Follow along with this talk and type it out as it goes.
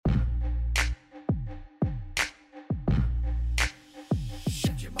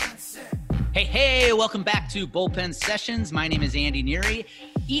Hey, welcome back to Bullpen Sessions. My name is Andy Neary.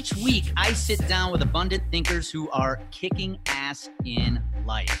 Each week, I sit down with abundant thinkers who are kicking ass in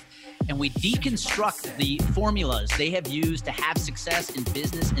life. And we deconstruct the formulas they have used to have success in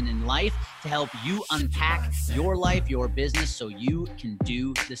business and in life to help you unpack your life, your business, so you can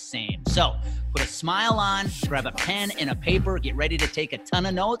do the same. So put a smile on, grab a pen and a paper, get ready to take a ton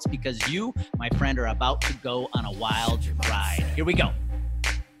of notes because you, my friend, are about to go on a wild ride. Here we go.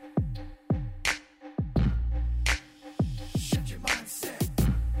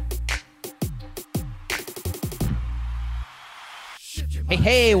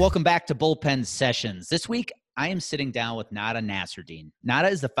 Hey, welcome back to Bullpen Sessions. This week, I am sitting down with Nada Nasserdeen. Nada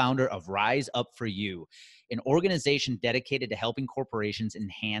is the founder of Rise Up For You, an organization dedicated to helping corporations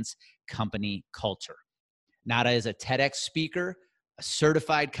enhance company culture. Nada is a TEDx speaker, a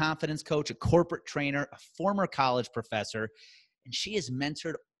certified confidence coach, a corporate trainer, a former college professor, and she has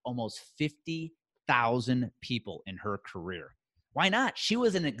mentored almost 50,000 people in her career. Why not? She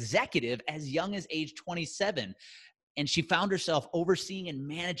was an executive as young as age 27. And she found herself overseeing and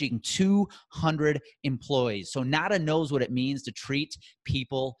managing 200 employees. So Nada knows what it means to treat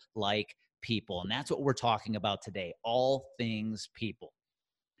people like people. And that's what we're talking about today, all things people.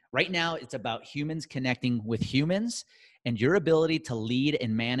 Right now, it's about humans connecting with humans, and your ability to lead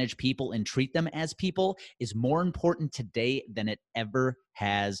and manage people and treat them as people is more important today than it ever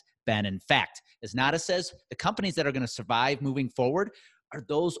has been. In fact, as Nada says, the companies that are going to survive moving forward are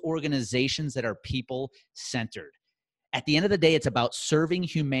those organizations that are people-centered. At the end of the day, it's about serving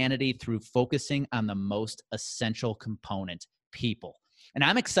humanity through focusing on the most essential component, people. And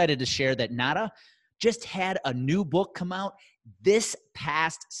I'm excited to share that Nada just had a new book come out this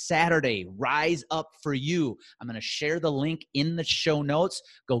past Saturday, Rise Up For You. I'm going to share the link in the show notes.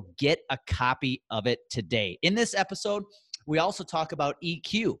 Go get a copy of it today. In this episode, we also talk about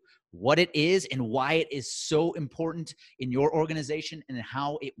EQ, what it is and why it is so important in your organization and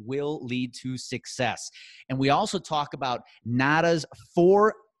how it will lead to success. And we also talk about Nada's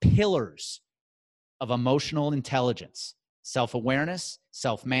 4 pillars of emotional intelligence: self-awareness,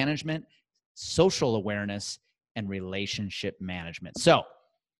 self-management, social awareness, and relationship management. So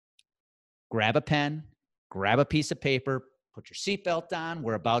grab a pen, grab a piece of paper, put your seatbelt on.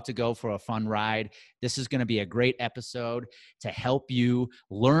 We're about to go for a fun ride. This is going to be a great episode to help you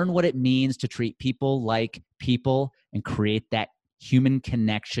learn what it means to treat people like people and create that human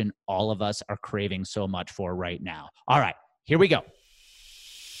connection all of us are craving so much for right now. All right, here we go.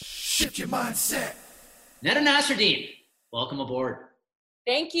 Shift your mindset. Nada Nasserdeen, welcome aboard.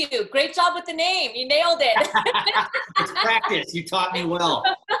 Thank you. Great job with the name. You nailed it. It's practice. You taught me well.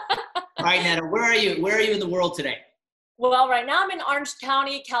 All right, Nada, where are you? Where are you in the world today? Well, right now I'm in Orange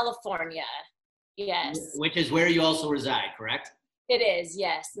County, California. Yes. Which is where you also reside, correct? It is,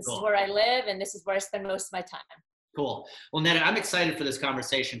 yes. This is where I live, and this is where I spend most of my time. Cool. Well, Nada, I'm excited for this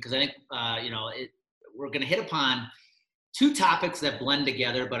conversation because I think, we're going to hit upon 2 topics that blend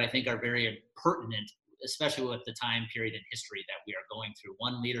together, but I think are very pertinent, especially with the time period in history that we are going through.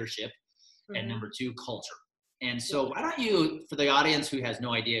 1, leadership, and number 2, culture. And so why don't you, for the audience who has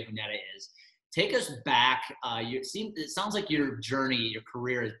no idea who Nada is, take us back. It sounds like your journey, your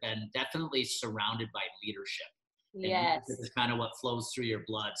career has been definitely surrounded by leadership. Yes. This is kind of what flows through your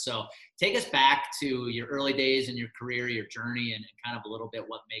blood. So take us back to your early days in your career, your journey, and kind of a little bit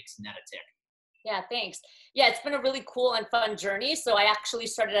what makes Nada tick. Yeah, thanks. Yeah, it's been a really cool and fun journey. So I actually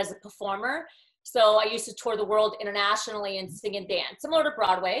started as a performer. So I used to tour the world internationally and sing and dance, similar to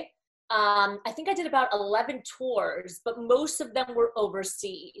Broadway. I think I did about 11 tours, but most of them were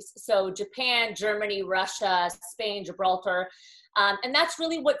overseas. So Japan, Germany, Russia, Spain, Gibraltar. And that's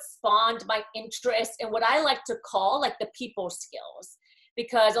really what spawned my interest in what I like to call like the people skills,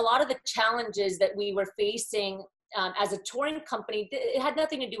 because a lot of the challenges that we were facing as a touring company, it had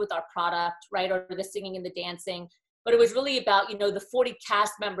nothing to do with our product, right? Or the singing and the dancing, but it was really about, the 40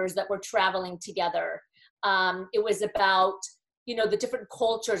 cast members that were traveling together. It was about, the different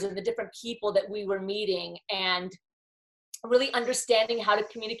cultures and the different people that we were meeting, and really understanding how to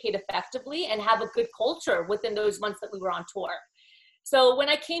communicate effectively and have a good culture within those months that we were on tour. So when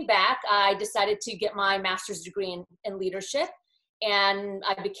I came back, I decided to get my master's degree in leadership, and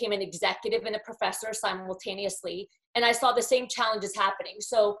I became an executive and a professor simultaneously. And I saw the same challenges happening.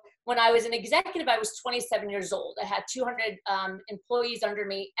 So when I was an executive, I was 27 years old. I had 200 employees under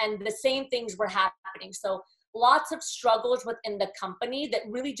me, and the same things were happening. So lots of struggles within the company that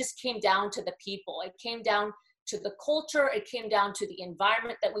really just came down to the people. It came down to the culture. It came down to the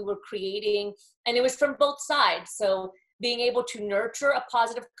environment that we were creating. And it was from both sides. So being able to nurture a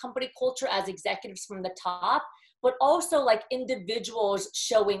positive company culture as executives from the top, but also like individuals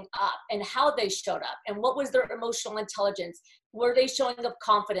showing up and how they showed up and what was their emotional intelligence. Were they showing up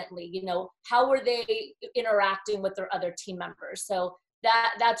confidently? You know, how were they interacting with their other team members? So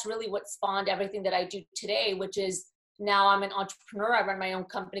that's really what spawned everything that I do today, which is now I'm an entrepreneur. I run my own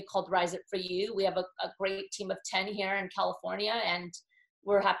company called Rise Up For You. We have a great team of 10 here in California, and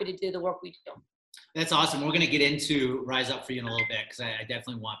we're happy to do the work we do. That's awesome. We're going to get into Rise Up For You in a little bit, because I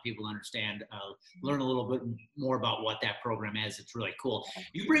definitely want people to understand, learn a little bit more about what that program is. It's really cool.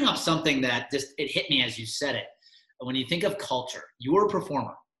 You bring up something that it hit me as you said it. When you think of culture, you're a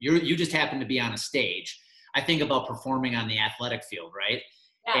performer. You just happen to be on a stage. I think about performing on the athletic field, right?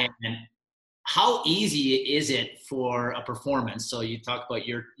 Yeah. And how easy is it for a performance? So you talk about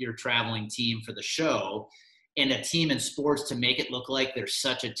your traveling team for the show, and a team in sports to make it look like there's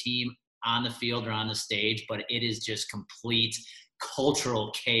such a team on the field or on the stage, but it is just complete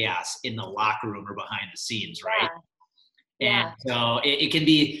cultural chaos in the locker room or behind the scenes, right? Yeah. And so it can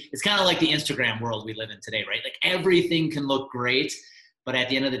be, it's kind of like the Instagram world we live in today, right? Like everything can look great, but at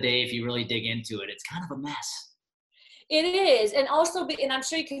the end of the day, if you really dig into it, it's kind of a mess. It is. And also, and I'm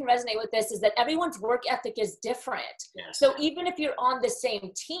sure you can resonate with this, is that everyone's work ethic is different. Yes. So even if you're on the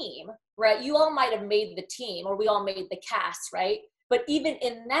same team, right, you all might have made the team, or we all made the cast, right? But even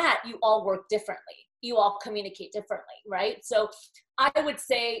in that, you all work differently. You all communicate differently, right? So I would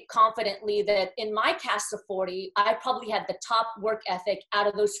say confidently that in my cast of 40, I probably had the top work ethic out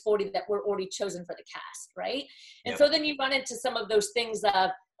of those 40 that were already chosen for the cast, right? And so then you run into some of those things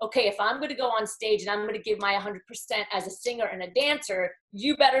of, okay, if I'm going to go on stage and I'm going to give my 100% as a singer and a dancer,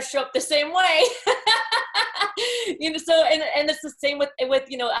 you better show up the same way. You know, so, and it's the same with,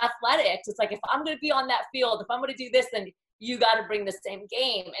 you know, athletics. It's like, if I'm going to be on that field, if I'm going to do this, then you got to bring the same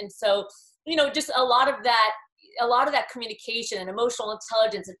game. And so, you know, just a lot of that communication and emotional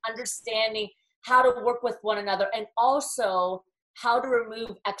intelligence and understanding how to work with one another, and also how to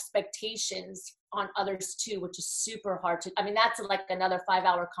remove expectations on others too, which is super hard to, I mean, that's like another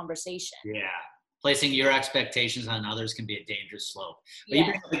 5-hour conversation. Yeah. Placing your expectations on others can be a dangerous slope. But Yeah.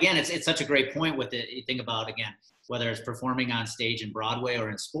 you bring up, again, it's such a great point with it. You think about, again, whether it's performing on stage in Broadway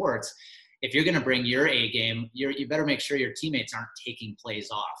or in sports, if you're going to bring your A game, you better make sure your teammates aren't taking plays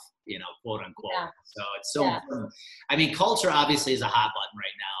off, you know, quote unquote. Yeah. So it's so important. I mean, culture obviously is a hot button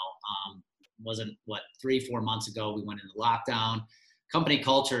right now. Wasn't 3-4 months ago, we went into lockdown. Company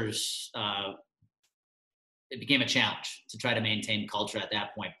cultures, it became a challenge to try to maintain culture at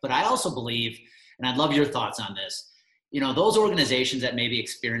that point. But I also believe, and I'd love your thoughts on this, you know, those organizations that may be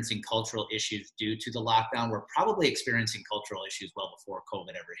experiencing cultural issues due to the lockdown were probably experiencing cultural issues well before COVID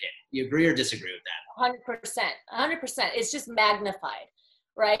ever hit. You agree or disagree with that? 100%. It's just magnified,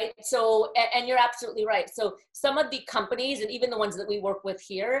 right? So, and you're absolutely right. So some of the companies, and even the ones that we work with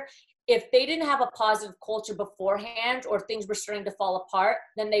here, if they didn't have a positive culture beforehand, or things were starting to fall apart,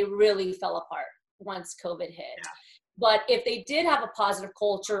 then they really fell apart once COVID hit. Yeah. But if they did have a positive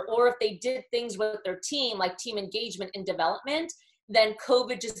culture, or if they did things with their team, like team engagement and development, then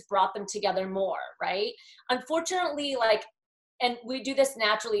COVID just brought them together more, right? Unfortunately, and we do this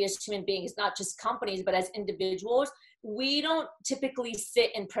naturally as human beings, not just companies, but as individuals, we don't typically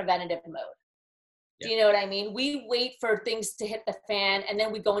sit in preventative mode. Do you know what I mean? We wait for things to hit the fan, and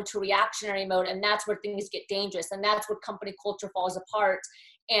then we go into reactionary mode, and that's where things get dangerous, and that's where company culture falls apart.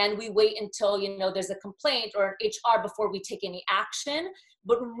 And we wait until, you know, there's a complaint or an HR before we take any action.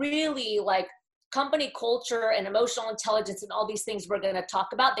 But really, like, company culture and emotional intelligence and all these things we're going to talk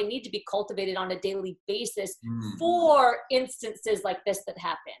about, they need to be cultivated on a daily basis for instances like this that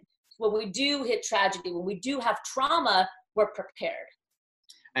happen. When we do hit tragedy, when we do have trauma, we're prepared.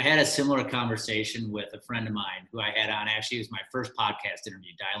 I had a similar conversation with a friend of mine who I had on. Actually, it was my first podcast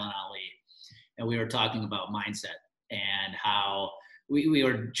interview, Dylan Ali. And we were talking about mindset and how we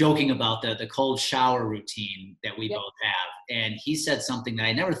were joking about the cold shower routine that we both have. And he said something that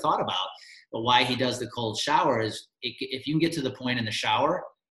I never thought about, but why he does the cold shower is if you can get to the point in the shower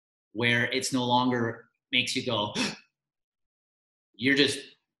where it's no longer makes you go, you're just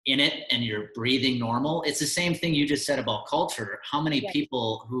in it and you're breathing normal. It's the same thing you just said about culture. How many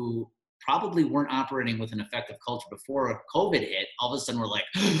people who probably weren't operating with an effective culture before COVID hit, all of a sudden were like,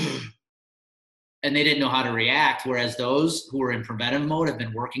 and they didn't know how to react. Whereas those who are in preventive mode have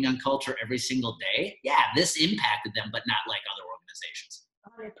been working on culture every single day. Yeah, this impacted them, but not like other organizations.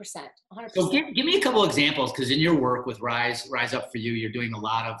 100%. So give me a couple examples, because in your work with Rise Up For You, you're doing a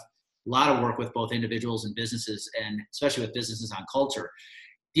lot of work with both individuals and businesses, and especially with businesses on culture.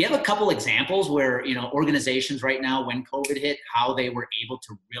 Do you have a couple examples where, you know, organizations right now, when COVID hit, how they were able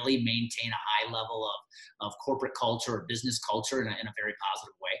to really maintain a high level of corporate culture or business culture in a very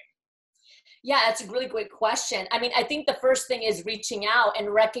positive way? Yeah, that's a really great question. I mean, I think the first thing is reaching out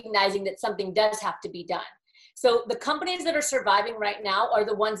and recognizing that something does have to be done. So the companies that are surviving right now are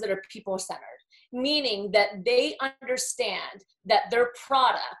the ones that are people centered, meaning that they understand that their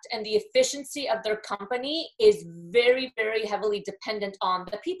product and the efficiency of their company is very, very heavily dependent on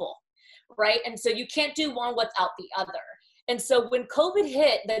the people, right? And so you can't do one without the other. And so when COVID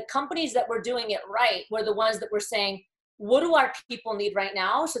hit, the companies that were doing it right were the ones that were saying, what do our people need right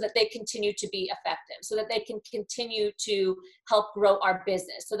now so that they continue to be effective, so that they can continue to help grow our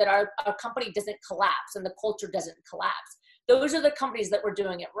business, so that our company doesn't collapse and the culture doesn't collapse. Those are the companies that were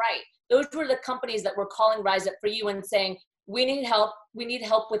doing it right. Those were the companies that were calling Rise Up For You and saying, we need help. We need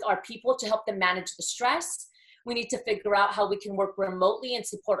help with our people to help them manage the stress. We need to figure out how we can work remotely and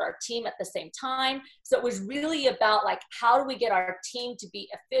support our team at the same time. So it was really about like, how do we get our team to be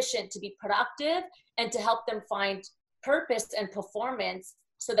efficient, to be productive, and to help them find purpose and performance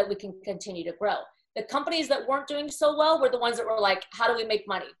so that we can continue to grow. The companies that weren't doing so well were the ones that were like, how do we make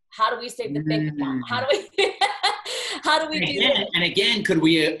money? How do we save the bank account? How do we how do we do that? And again, could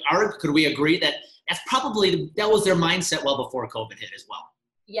we agree that that was their mindset well before COVID hit as well?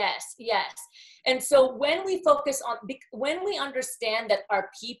 Yes. And so when we understand that our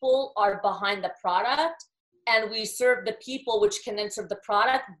people are behind the product and we serve the people, which can then serve the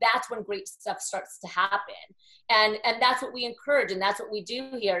product, that's when great stuff starts to happen. And that's what we encourage. And that's what we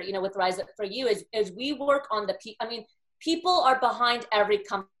do here, with Rise Up For You is we work on the people. I mean, people are behind every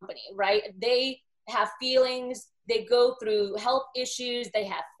company, right? They have feelings, they go through health issues, they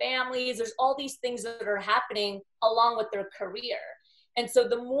have families, there's all these things that are happening along with their career. And so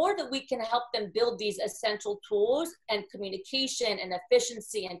the more that we can help them build these essential tools and communication and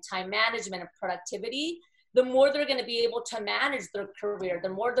efficiency and time management and productivity, the more they're going to be able to manage their career, the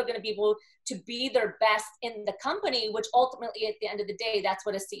more they're going to be able to be their best in the company, which ultimately at the end of the day, that's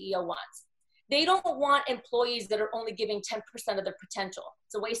what a CEO wants. They don't want employees that are only giving 10% of their potential.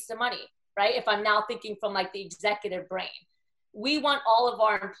 It's a waste of money, right? If I'm now thinking from like the executive brain, we want all of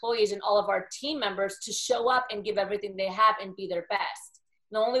our employees and all of our team members to show up and give everything they have and be their best.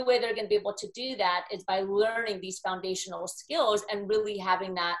 The only way they're going to be able to do that is by learning these foundational skills and really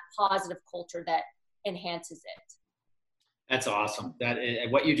having that positive culture that enhances it. That's awesome.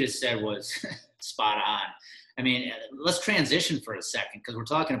 What you just said was spot on. I mean, let's transition for a second because we're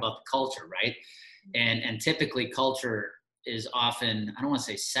talking about the culture, right? And typically culture is often, I don't want to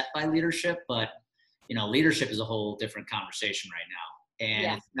say set by leadership, but leadership is a whole different conversation right now.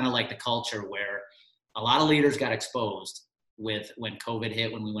 And It's kind of like the culture where a lot of leaders got exposed when COVID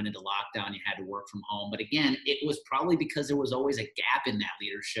hit, when we went into lockdown, you had to work from home. But again, it was probably because there was always a gap in that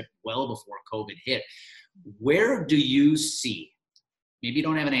leadership well before COVID hit. Where do you see, maybe you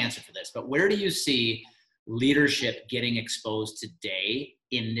don't have an answer for this, but where do you see leadership getting exposed today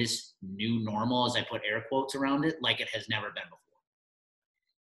in this new normal, as I put air quotes around it, like it has never been before?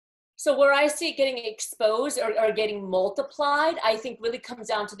 So where I see it getting exposed or getting multiplied, I think really comes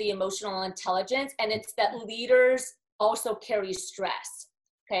down to the emotional intelligence. And it's that leaders also carry stress,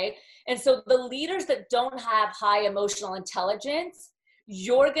 okay? And so the leaders that don't have high emotional intelligence,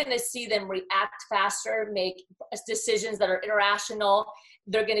 you're gonna see them react faster, make decisions that are irrational.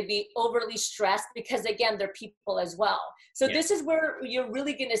 They're gonna be overly stressed because again, they're people as well. So This is where you're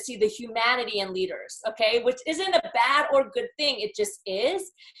really gonna see the humanity in leaders, okay? Which isn't a bad or good thing, it just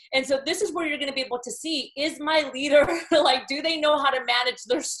is. And so this is where you're gonna be able to see, is my leader, like, do they know how to manage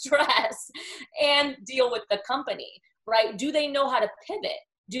their stress and deal with the company, right? Do they know how to pivot?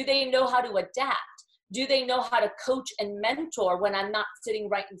 Do they know how to adapt? Do they know how to coach and mentor when I'm not sitting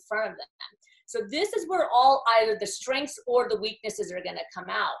right in front of them? So this is where all either the strengths or the weaknesses are going to come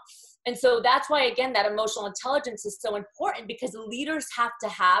out. And so that's why, again, that emotional intelligence is so important because leaders have to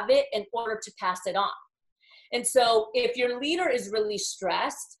have it in order to pass it on. And so if your leader is really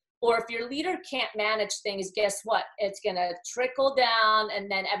stressed, or if your leader can't manage things, guess what? It's going to trickle down and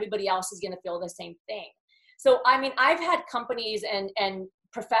then everybody else is going to feel the same thing. So, I mean, I've had companies and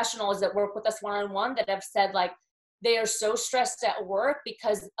professionals that work with us one-on-one that have said like, they are so stressed at work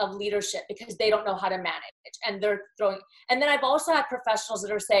because of leadership, because they don't know how to manage and they're throwing. And then I've also had professionals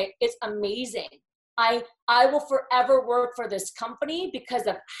that are saying, it's amazing. I will forever work for this company because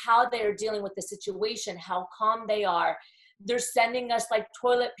of how they're dealing with the situation, how calm they are. They're sending us like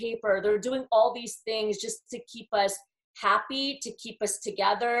toilet paper. They're doing all these things just to keep us happy, to keep us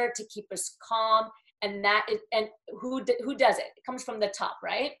together, to keep us calm. And who does it? It comes from the top,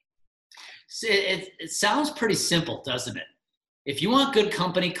 right? It sounds pretty simple, doesn't it? If you want good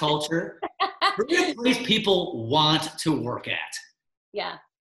company culture, create a place people want to work at. Yeah.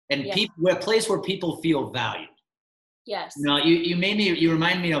 And a place where people feel valued. Yes. No, you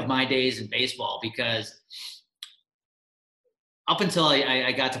remind me of my days in baseball, because up until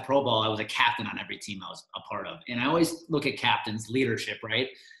I got to pro ball, I was a captain on every team I was a part of. And I always look at captains, leadership, right,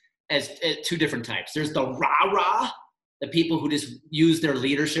 as two different types. There's the rah-rah, the people who just use their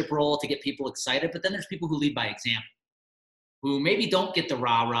leadership role to get people excited. But then there's people who lead by example, who maybe don't get the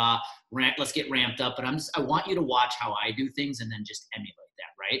rah-rah, let's get ramped up, but I want you to watch how I do things and then just emulate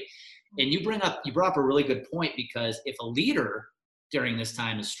that, right? And you brought up a really good point, because if a leader during this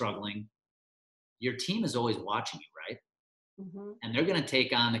time is struggling, your team is always watching you, right? Mm-hmm. And they're going to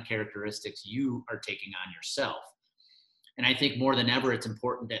take on the characteristics you are taking on yourself. And I think more than ever, it's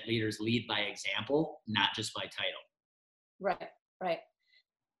important that leaders lead by example, not just by title. Right.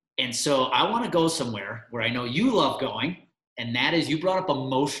 And so I want to go somewhere where I know you love going, and that is, you brought up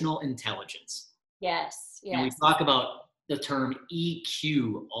emotional intelligence. Yes. And we talk about the term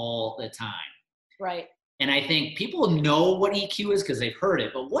EQ all the time. Right. And I think people know what EQ is because they've heard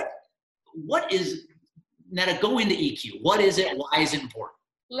it, but what is, Netta, go into EQ. What is it? Why is it important?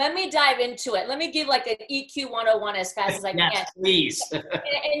 Let me dive into it. Let me give like an EQ 101 as fast as I can. Yes, please.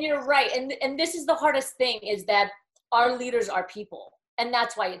 And you're right. And this is the hardest thing, is that our leaders are people. And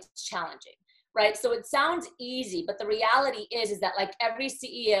that's why it's challenging, right? So it sounds easy, but the reality is that like every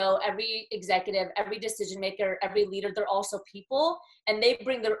CEO, every executive, every decision maker, every leader, they're also people, and they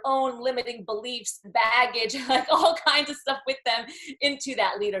bring their own limiting beliefs, baggage, like all kinds of stuff with them into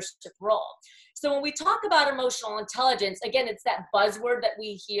that leadership role. So when we talk about emotional intelligence, again, it's that buzzword that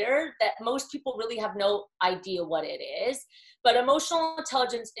we hear that most people really have no idea what it is. But emotional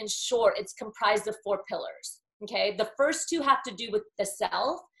intelligence, in short, it's comprised of 4 pillars. Okay. The first 2 have to do with the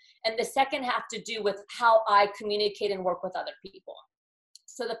self, and the second have to do with how I communicate and work with other people.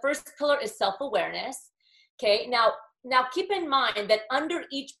 So the first pillar is self-awareness. Okay. Now keep in mind that under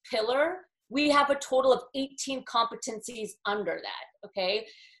each pillar, we have a total of 18 competencies under that. Okay.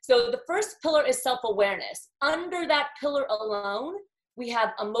 So the first pillar is self-awareness. Under that pillar alone, we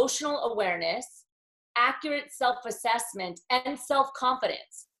have emotional awareness, accurate self-assessment, and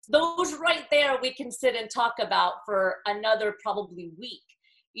self-confidence. Those right there, we can sit and talk about for another probably week.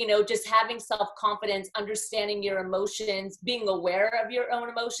 You know, just having self-confidence, understanding your emotions, being aware of your own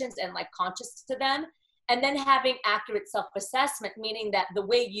emotions and like conscious to them. And then having accurate self-assessment, meaning that the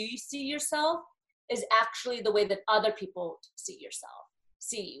way you see yourself is actually the way that other people see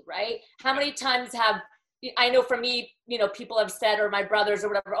you, right? How many times I know for me, you know, people have said, or my brothers or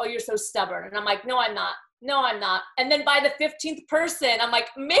whatever, oh, you're so stubborn. And I'm like, no, I'm not. And then by the 15th person, I'm like,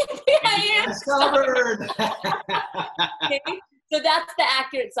 maybe I am stubborn. Okay? So that's the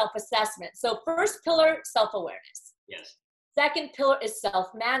accurate self-assessment. So first pillar, self-awareness. Yes. Second pillar is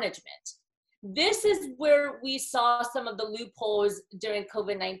self-management. This is where we saw some of the loopholes during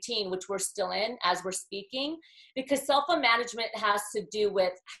COVID-19, which we're still in as we're speaking, because self-management has to do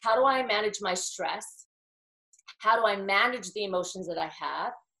with how do I manage my stress? How do I manage the emotions that I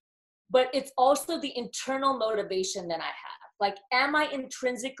have? But it's also the internal motivation that I have. Like, am I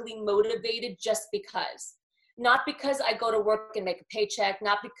intrinsically motivated just because? Not because I go to work and make a paycheck,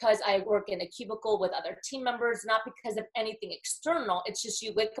 not because I work in a cubicle with other team members, not because of anything external. It's just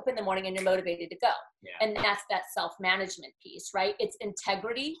you wake up in the morning and you're motivated to go. Yeah. And that's that self-management piece, right? It's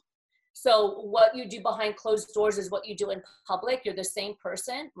integrity. So what you do behind closed doors is what you do in public. You're the same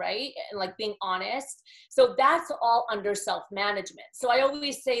person, right? And like being honest. So that's all under self-management. So I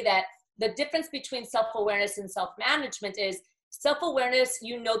always say that the difference between self-awareness and self-management is self-awareness,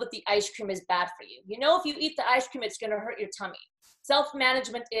 you know that the ice cream is bad for you. You know, if you eat the ice cream, it's going to hurt your tummy.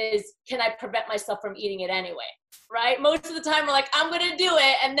 Self-management is, can I prevent myself from eating it anyway, right? Most of the time we're like, I'm going to do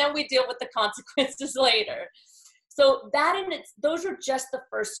it. And then we deal with the consequences later. So those are just the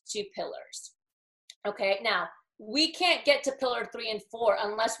first 2 pillars. Okay. Now we can't get to pillar 3 and 4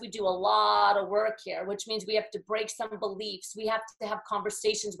 unless we do a lot of work here, which means we have to break some beliefs. We have to have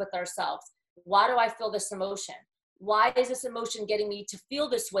conversations with ourselves. Why do I feel this emotion? Why is this emotion getting me to feel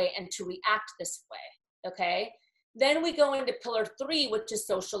this way and to react this way? Okay. Then we go into pillar 3, which is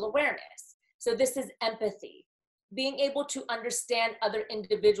social awareness. So this is empathy, being able to understand other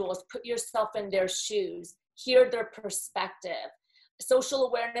individuals, put yourself in their shoes, hear their perspective. Social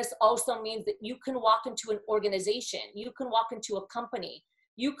awareness also means that you can walk into an organization, you can walk into a company,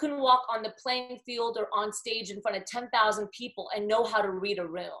 you can walk on the playing field or on stage in front of 10,000 people and know how to read a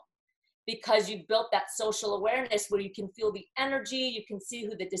room, because you built that social awareness where you can feel the energy, you can see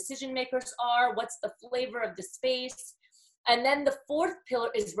who the decision makers are, what's the flavor of the space. And then the 4th pillar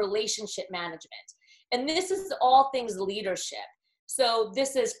is relationship management. And this is all things leadership. So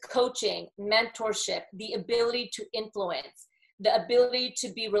this is coaching, mentorship, the ability to influence, the ability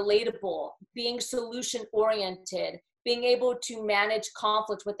to be relatable, being solution oriented, being able to manage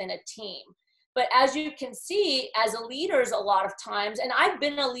conflict within a team. But as you can see, as a leaders, a lot of times, and I've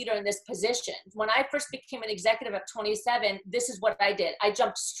been a leader in this position. When I first became an executive at 27, this is what I did. I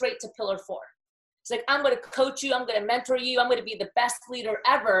jumped straight to pillar 4. It's like, I'm going to coach you. I'm going to mentor you. I'm going to be the best leader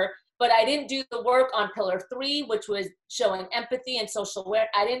ever. But I didn't do the work on pillar 3, which was showing empathy and social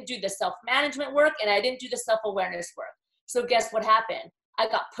awareness. I didn't do the self-management work, and I didn't do the self-awareness work. So guess what happened? I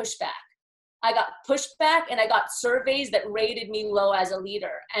got pushback. And I got surveys that rated me low as a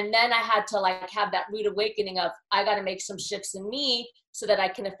leader. And then I had to like have that rude awakening of, I got to make some shifts in me so that I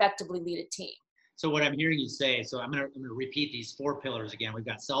can effectively lead a team. So what I'm hearing you say, so I'm going to repeat these 4 pillars again. We've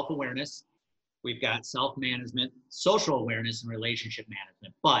got self-awareness, we've got self-management, social awareness, and relationship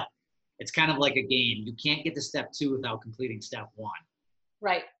management. But it's kind of like a game. You can't get to step 2 without completing step 1.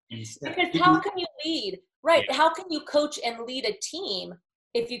 Right. Because how can you lead? Right. Yeah. How can you coach and lead a team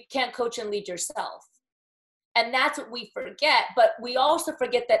if you can't coach and lead yourself? And that's what we forget. But we also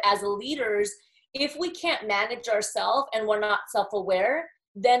forget that as leaders, if we can't manage ourselves and we're not self-aware,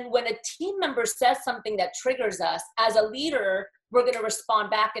 then when a team member says something that triggers us, as a leader, we're going to respond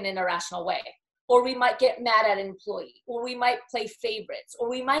back in an irrational way. Or we might get mad at an employee, or we might play favorites, or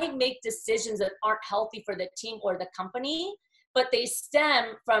we might make decisions that aren't healthy for the team or the company, but they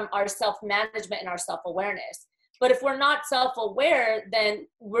stem from our self-management and our self-awareness. But if we're not self-aware, then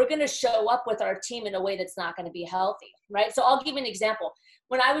we're going to show up with our team in a way that's not going to be healthy, right? So I'll give you an example.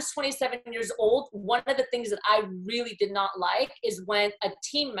 When I was 27 years old, one of the things that I really did not like is when a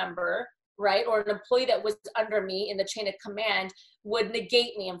team member, right, or an employee that was under me in the chain of command would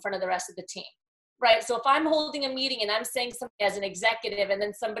negate me in front of the rest of the team, right? So if I'm holding a meeting and I'm saying something as an executive and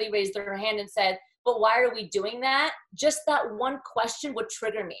then somebody raised their hand and said, but why are we doing that? Just that one question would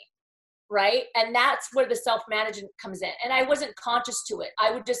trigger me. Right? And that's where the self-management comes in. And I wasn't conscious to it.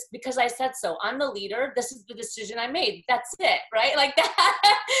 I would just, because I said so, I'm the leader. This is the decision I made. That's it. Right? Like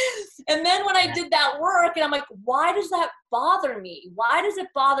that. And then when I did that work and I'm like, why does that bother me? Why does it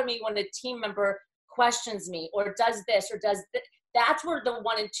bother me when a team member questions me or does this or does that? That's where the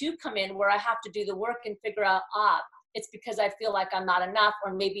 1 and 2 come in, where I have to do the work and figure out, it's because I feel like I'm not enough,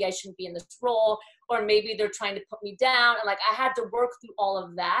 or maybe I shouldn't be in this role, or maybe they're trying to put me down. And like, I had to work through all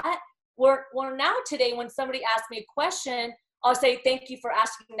of that. Where now today, when somebody asks me a question, I'll say, thank you for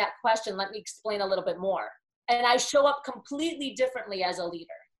asking that question. Let me explain a little bit more. And I show up completely differently as a leader.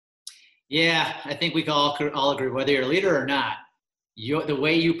 Yeah, I think we can all agree, whether you're a leader or not, the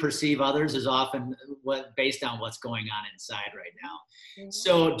way you perceive others is often based on what's going on inside right now. Mm-hmm.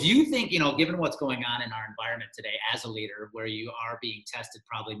 So do you think, given what's going on in our environment today as a leader, where you are being tested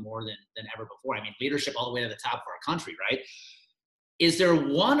probably more than ever before, I mean, leadership all the way to the top of our country, right? Is there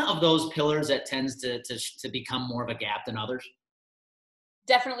one of those pillars that tends to become more of a gap than others?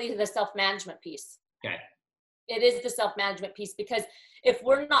 Definitely the self-management piece. Okay. It is the self-management piece, because if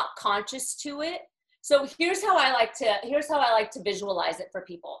we're not conscious to it, so here's how I like to visualize it for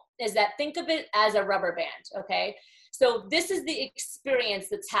people, is that think of it as a rubber band, okay? So this is the experience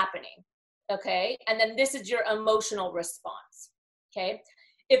that's happening, okay? And then this is your emotional response, okay?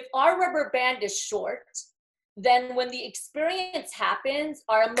 If our rubber band is short, then when the experience happens,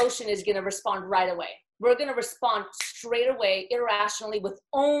 our emotion is going to respond right away. We're going to respond straight away, irrationally, with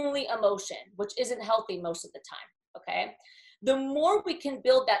only emotion, which isn't healthy most of the time, okay? The more we can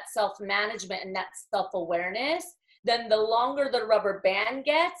build that self-management and that self-awareness, then the longer the rubber band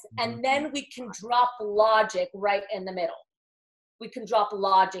gets, and then we can drop logic right in the middle. We can drop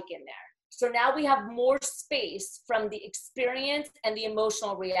logic in there. So now we have more space from the experience and the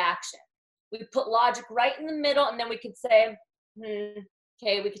emotional reaction. We put logic right in the middle, and then we could say,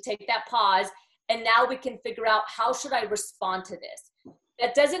 okay, we could take that pause, and now we can figure out, how should I respond to this?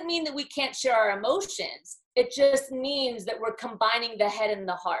 That doesn't mean that we can't share our emotions. It just means that we're combining the head and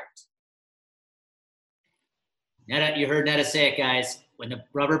the heart. Netta, you heard Netta say it, guys. When the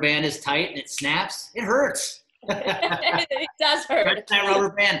rubber band is tight and it snaps, it hurts. It does hurt. That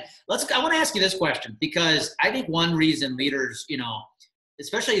rubber band. I want to ask you this question, because I think one reason leaders,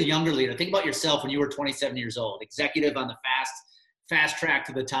 especially a younger leader, think about yourself when you were 27 years old, executive on the fast track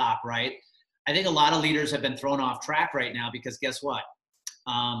to the top, right? I think a lot of leaders have been thrown off track right now, because guess what?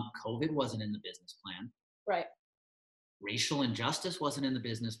 COVID wasn't in the business plan. Right. Racial injustice wasn't in the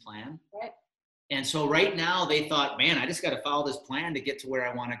business plan. Right. And so right now they thought, man, I just got to follow this plan to get to where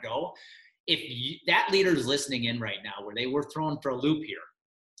I want to go. If that leader is listening in right now, where they were thrown for a loop here,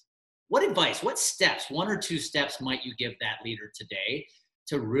 what advice, what steps, 1 or 2 steps might you give that leader today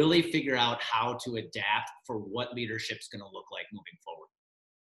to really figure out how to adapt for what leadership's going to look like moving forward?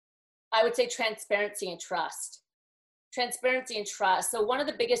 I would say transparency and trust. Transparency and trust. So one of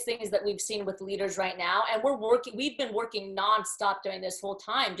the biggest things that we've seen with leaders right now, and we've been working nonstop during this whole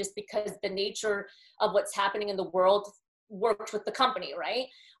time, just because the nature of what's happening in the world worked with the company, right?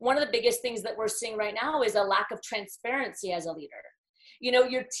 One of the biggest things that we're seeing right now is a lack of transparency as a leader. You know,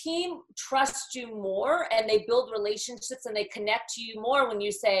 your team trusts you more and they build relationships and they connect to you more when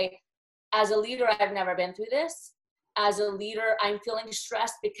you say, as a leader, I've never been through this. As a leader, I'm feeling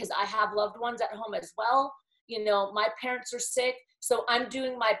stressed because I have loved ones at home as well. You know, my parents are sick, so I'm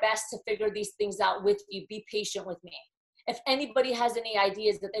doing my best to figure these things out with you. Be patient with me. If anybody has any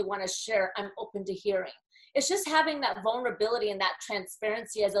ideas that they want to share, I'm open to hearing. It's just having that vulnerability and that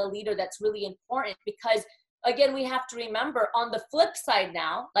transparency as a leader that's really important, because again, we have to remember on the flip side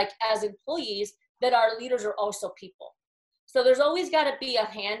now, like as employees, that our leaders are also people. So there's always got to be a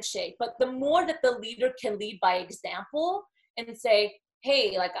handshake, but the more that the leader can lead by example and say,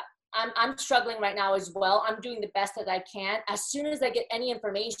 hey, like I'm struggling right now as well. I'm doing the best that I can. As soon as I get any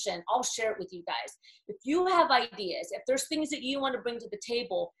information, I'll share it with you guys. If you have ideas, if there's things that you want to bring to the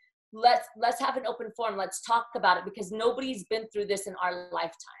table, let's have an open forum. Let's talk about it, because nobody's been through this in our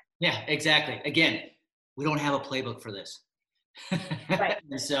lifetime. Yeah, exactly. Again, we don't have a playbook for this. Right.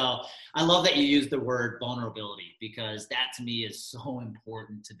 And so I love that you use the word vulnerability, because that to me is so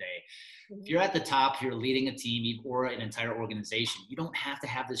important today. If you're at the top, you're leading a team or an entire organization, you don't have to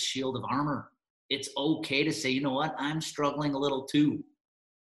have this shield of armor. It's okay to say, you know what, I'm struggling a little too.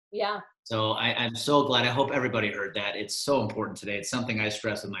 Yeah. So I'm so glad. I hope everybody heard that. It's so important today. It's something I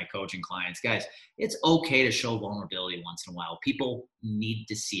stress with my coaching clients. Guys, it's okay to show vulnerability once in a while. People need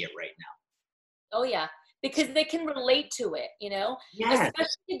to see it right now. Oh, yeah. Because they can relate to it, you know, Yes.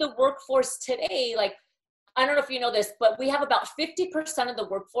 Especially the workforce today. Like, I don't know if you know this, but we have about 50% of the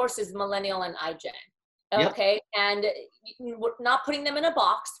workforce is millennial and iGen. Okay. Yep. And we're not putting them in a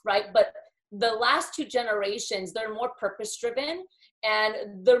box, right? But the last two generations, they're more purpose driven,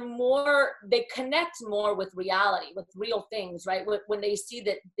 and they connect more with reality, with real things, right? When they see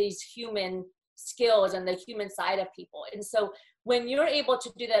that these human skills and the human side of people. And so when you're able to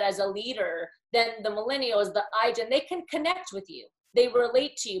do that as a leader, then the millennials, the iGen, they can connect with you. They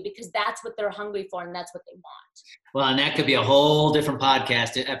relate to you because that's what they're hungry for and that's what they want. Well, and that could be a whole different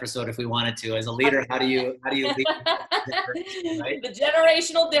podcast episode if we wanted to. As a leader, how do you lead? Right? The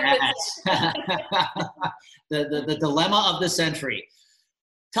generational differences. Yes. the dilemma of the century.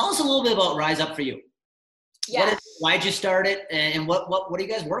 Tell us a little bit about Rise Up for You. Yeah. Why'd you start it, and what are you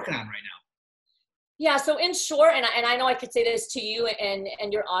guys working on right now? Yeah, so in short, and I know I could say this to you and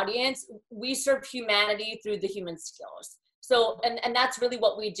your audience, we serve humanity through the human skills. So, and that's really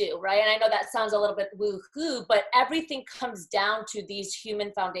what we do, right? And I know that sounds a little bit woo-hoo, but everything comes down to these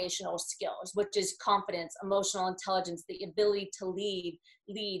human foundational skills, which is confidence, emotional intelligence, the ability to lead,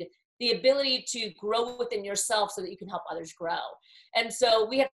 the ability to grow within yourself so that you can help others grow. And so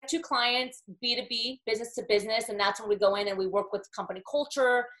we have two clients, B2B, business to business, and that's when we go in and we work with company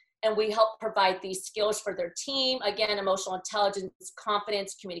culture, and we help provide these skills for their team. Again, emotional intelligence,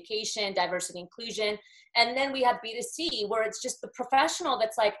 confidence, communication, diversity, inclusion. And then we have B2C, where it's just the professional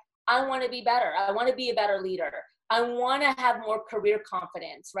that's like, I want to be better. I want to be a better leader. I want to have more career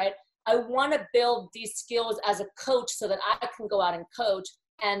confidence, right? I want to build these skills as a coach so that I can go out and coach,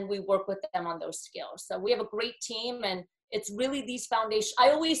 and we work with them on those skills. So we have a great team, and it's really these foundations. I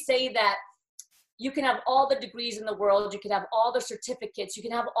always say that you can have all the degrees in the world, you can have all the certificates, you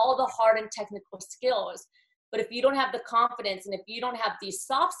can have all the hard and technical skills, but if you don't have the confidence and if you don't have these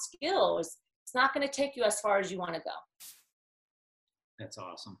soft skills, it's not going to take you as far as you want to go. That's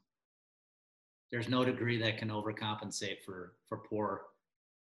awesome. There's no degree that can overcompensate for poor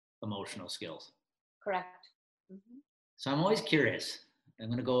emotional skills. Correct. Mm-hmm. So I'm always curious. I'm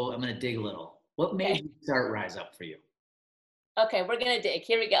going to dig a little. What made you start Rise Up for You? Okay, we're going to dig.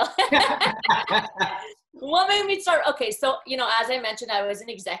 Here we go. What made me start? Okay, so, as I mentioned, I was an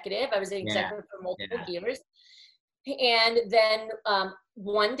executive. I was an executive for multiple years. And then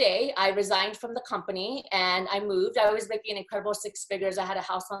one day I resigned from the company and I moved. I was making an incredible 6 figures. I had a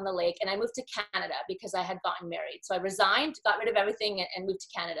house on the lake, and I moved to Canada because I had gotten married. So I resigned, got rid of everything, and moved to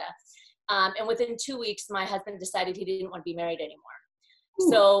Canada. And within 2 weeks, my husband decided he didn't want to be married anymore. Ooh.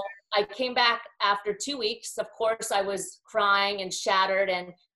 So I came back after 2 weeks. Of course, I was crying and shattered. And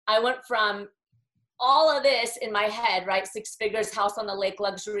I went from all of this in my head, right? 6 figures, house on the lake,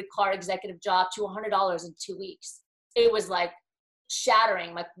 luxury car, executive job, to $100 in 2 weeks. It was like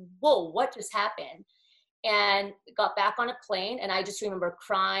shattering, like, whoa, what just happened? And got back on a plane. And I just remember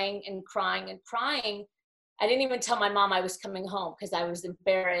crying and crying and crying. I didn't even tell my mom I was coming home because I was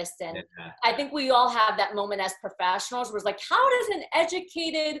embarrassed. And I think we all have that moment as professionals where it's like, how does an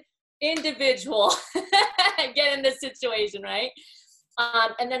educated individual get in this situation, right?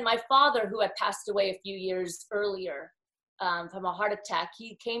 And then my father, who had passed away a few years earlier from a heart attack,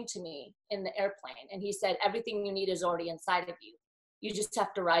 he came to me in the airplane and he said, everything you need is already inside of you. You just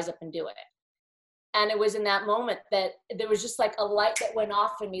have to rise up and do it. And it was in that moment that there was just like a light that went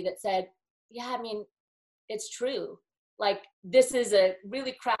off in me that said, yeah, I mean, it's true. Like, this is a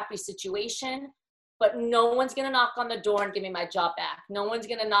really crappy situation, but no one's going to knock on the door and give me my job back. No one's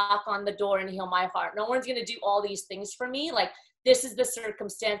going to knock on the door and heal my heart. No one's going to do all these things for me. Like, this is the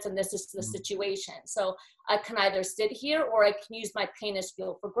circumstance and this is the situation. So I can either sit here or I can use my pain as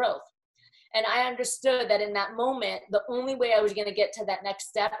fuel for growth. And I understood that in that moment, the only way I was going to get to that next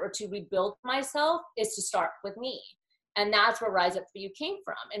step or to rebuild myself is to start with me. And that's where Rise Up For You came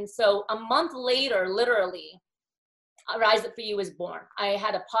from. And so a month later, literally, Rise Up For You was born. I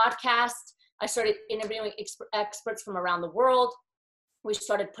had a podcast. I started interviewing experts from around the world. We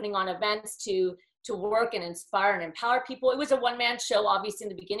started putting on events to work and inspire and empower people. It was a one-man show. Obviously, in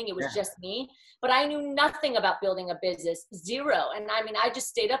the beginning, it was just me. But I knew nothing about building a business, zero. And I mean, I just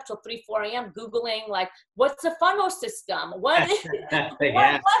stayed up till 3, 4 a.m. Googling, like, what's a funnel system? What's a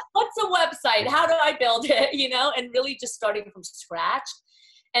website? How do I build it? You know, and really just starting from scratch.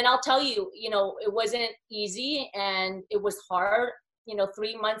 And I'll tell you, you know, it wasn't easy and it was hard. You know,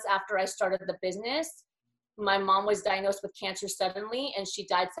 3 months after I started the business, my mom was diagnosed with cancer suddenly and she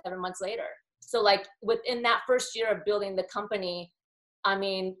died 7 months later. So like within that first year of building the company, I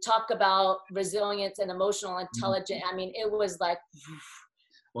mean, talk about resilience and emotional intelligence. I mean, it was like,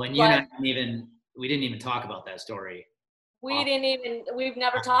 well, and we didn't even talk about that story. We've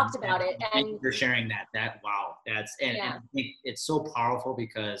never talked about it. Thank you for sharing that. Wow. And I think it's so powerful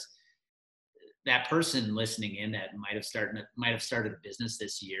because that person listening in that might have started a business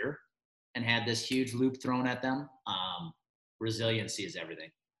this year and had this huge loop thrown at them. Resiliency is everything.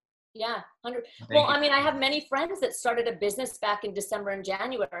 Yeah. Well, I mean, I have many friends that started a business back in December and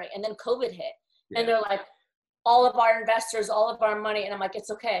January, and then COVID hit. Yeah. And they're like, all of our investors, all of our money. And I'm like, it's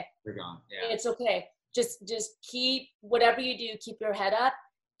okay. They're gone. Yeah. It's okay. Just keep, whatever you do, keep your head up,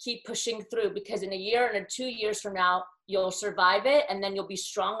 keep pushing through, because in a year and 2 years from now, you'll survive it. And then you'll be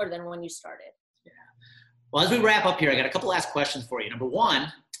stronger than when you started. Yeah. Well, as we wrap up here, I got a couple last questions for you. Number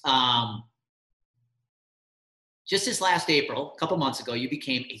one, just this last April, a couple months ago, you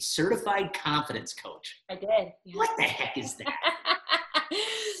became a certified confidence coach. I did. Yeah. What the heck is that?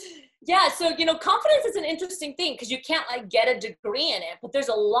 Yeah. So, you know, confidence is an interesting thing because you can't like get a degree in it, but there's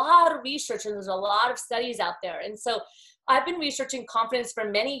a lot of research and there's a lot of studies out there. And so I've been researching confidence for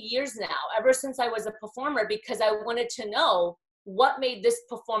many years now, ever since I was a performer, because I wanted to know what made this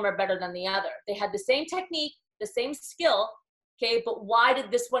performer better than the other. They had the same technique, the same skill. Okay, but why did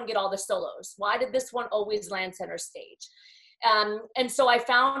this one get all the solos? Why did this one always land center stage? And so I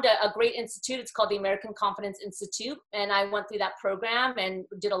found a great institute. It's called the American Confidence Institute. And I went through that program and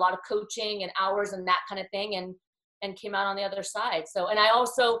did a lot of coaching and hours and that kind of thing and came out on the other side. So, and I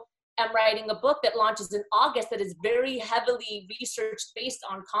also am writing a book that launches in August that is very heavily research based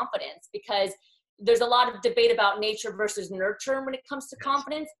on confidence, because there's a lot of debate about nature versus nurture when it comes to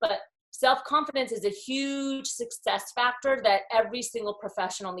confidence, but self-confidence is a huge success factor that every single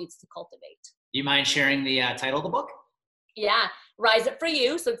professional needs to cultivate. Do you mind sharing the title of the book? Yeah, Rise Up For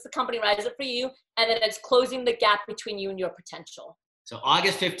You. So it's the company Rise Up For You. And then it's closing the gap between you and your potential. So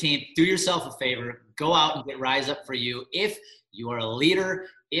August 15th, do yourself a favor. Go out and get Rise Up For You. If you are a leader,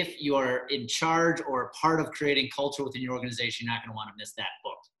 if you are in charge or a part of creating culture within your organization, you're not going to want to miss that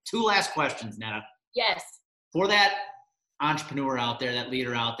book. 2 last questions, Netta. Yes. For that entrepreneur out there, that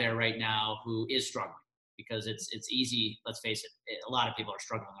leader out there right now who is struggling, because it's easy, let's face it, a lot of people are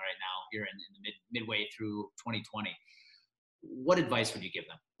struggling right now here in the midway through 2020. What advice would you give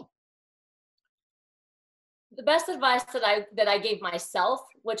them? The best advice that I gave myself,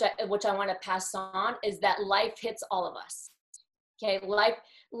 which I want to pass on, is that life hits all of us. Okay,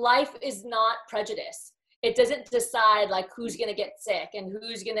 life is not prejudice. It doesn't decide like who's going to get sick and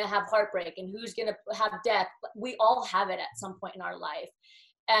who's going to have heartbreak and who's going to have death. We all have it at some point in our life.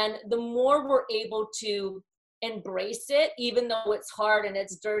 And the more we're able to embrace it, even though it's hard and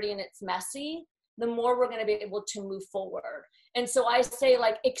it's dirty and it's messy, the more we're going to be able to move forward. And so I say,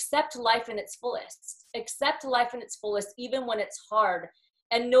 like, accept life in its fullest. Accept life in its fullest, even when it's hard,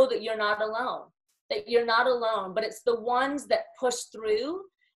 and know that you're not alone. That you're not alone, but it's the ones that push through.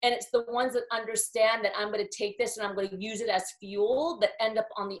 And it's the ones that understand that I'm going to take this and I'm going to use it as fuel that end up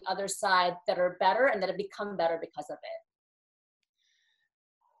on the other side that are better and that have become better because of it.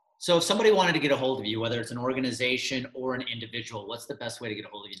 So if somebody wanted to get a hold of you, whether it's an organization or an individual, what's the best way to get a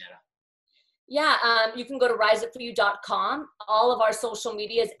hold of you, Netta? Yeah, you can go to riseupforyou.com. All of our social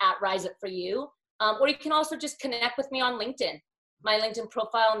media is at riseupforyou. Or you can also just connect with me on LinkedIn. My LinkedIn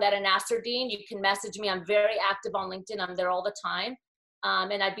profile, Nada Nasruddin. You can message me. I'm very active on LinkedIn. I'm there all the time.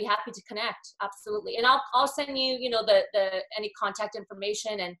 And I'd be happy to connect. Absolutely. And I'll send you, the any contact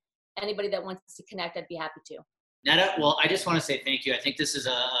information, and anybody that wants to connect, I'd be happy to. Nada, well, I just want to say thank you. I think this is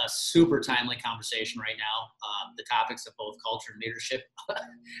a super timely conversation right now. The topics of both culture and leadership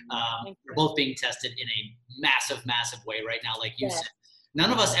are both being tested in a massive, massive way right now, like you said. None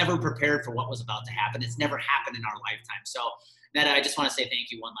of us ever prepared for what was about to happen. It's never happened in our lifetime. So, Nada, I just want to say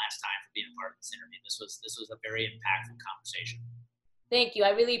thank you one last time for being a part of this interview. This was a very impactful conversation. Thank you. I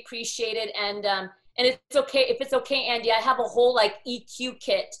really appreciate it. And it's okay if it's okay, Andy. I have a whole EQ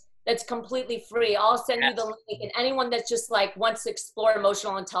kit that's completely free. I'll send you the link, and anyone that's just wants to explore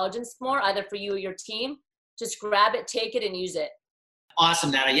emotional intelligence more, either for you or your team, just grab it, take it, and use it.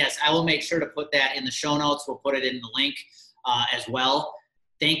 Awesome, Nada. Yes, I will make sure to put that in the show notes. We'll put it in the link as well.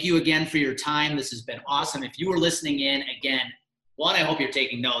 Thank you again for your time. This has been awesome. If you were listening in, again, one, I hope you're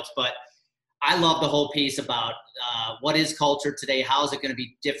taking notes, but I love the whole piece about what is culture today, how is it going to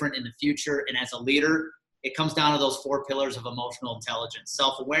be different in the future, and as a leader, it comes down to those 4 pillars of emotional intelligence: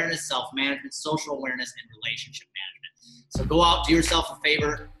 self-awareness, self-management, social awareness, and relationship management. So go out, do yourself a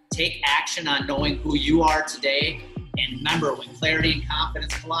favor, take action on knowing who you are today, and remember, when clarity and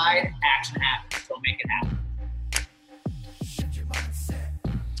confidence collide, action happens. So make it happen.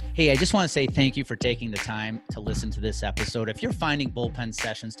 Hey, I just want to say thank you for taking the time to listen to this episode. If you're finding Bullpen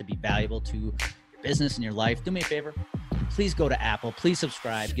Sessions to be valuable to your business and your life, do me a favor. Please go to Apple, please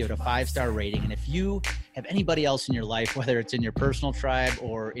subscribe, give it a 5-star rating. And if you have anybody else in your life, whether it's in your personal tribe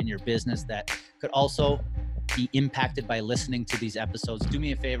or in your business, that could also be impacted by listening to these episodes, do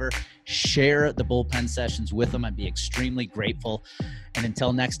me a favor, share the Bullpen Sessions with them. I'd be extremely grateful. And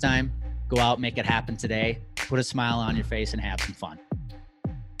until next time, go out, make it happen today, put a smile on your face, and have some fun.